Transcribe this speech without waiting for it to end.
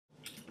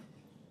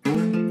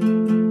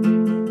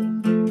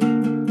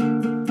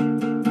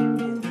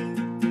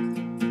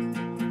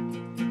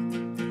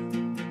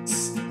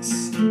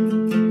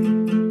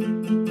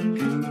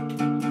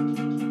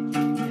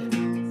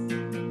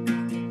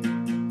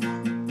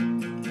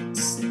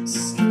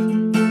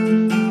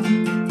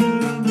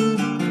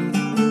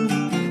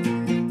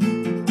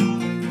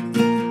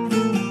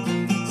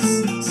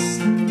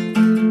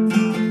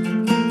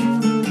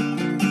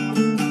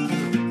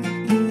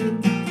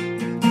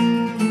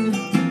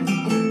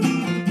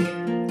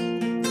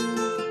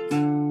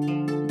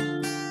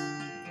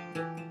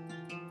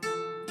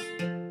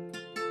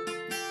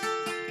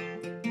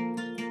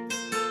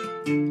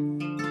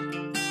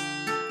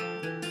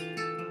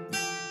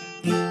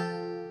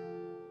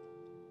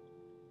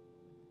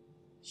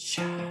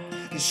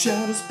The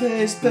shadows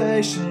pace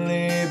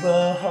patiently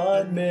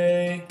behind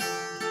me.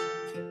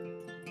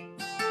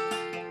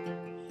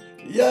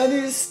 I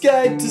need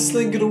escape to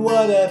slink into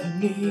whatever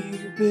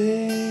need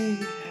be.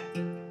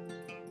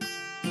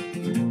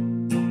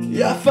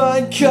 I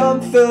find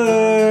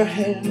comfort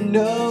in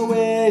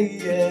knowing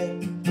that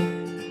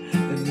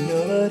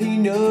nobody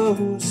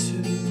knows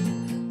who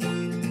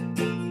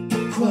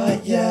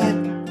quite yet.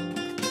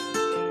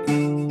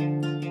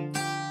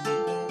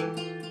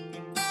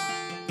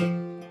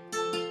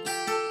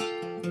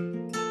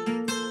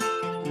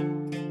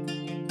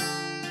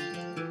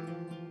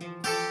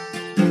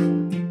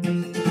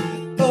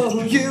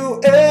 Oh,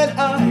 you and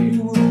I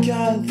will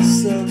guide the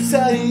slopes,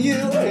 and you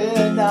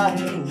and I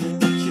will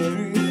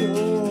carry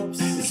hopes.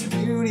 It's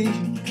beauty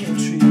and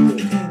poetry, but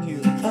in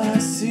you I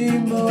see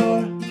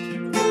more.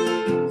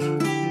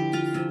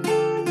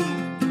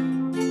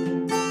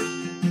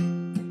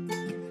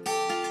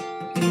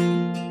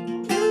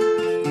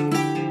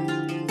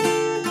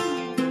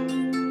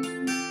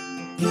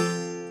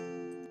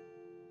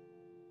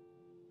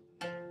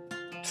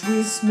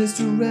 Twist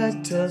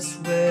misdirect us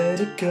where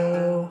to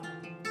go.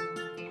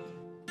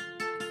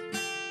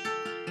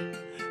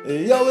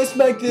 They always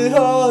make the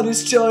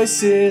hardest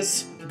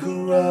choices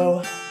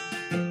grow.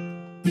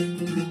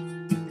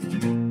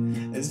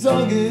 As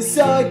long as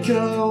I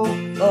go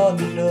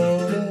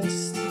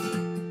unnoticed,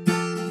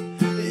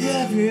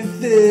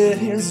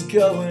 everything is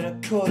going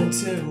according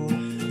to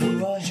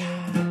what you.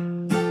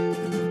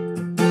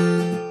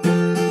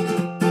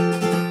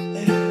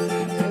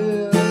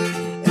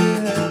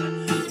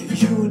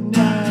 You and I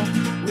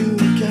will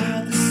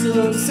guide the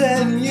slopes,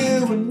 and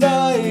you and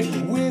I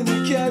will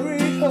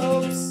carry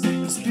hopes.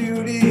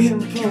 Beauty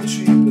and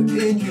poetry, but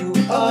in you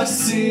I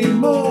see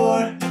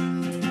more.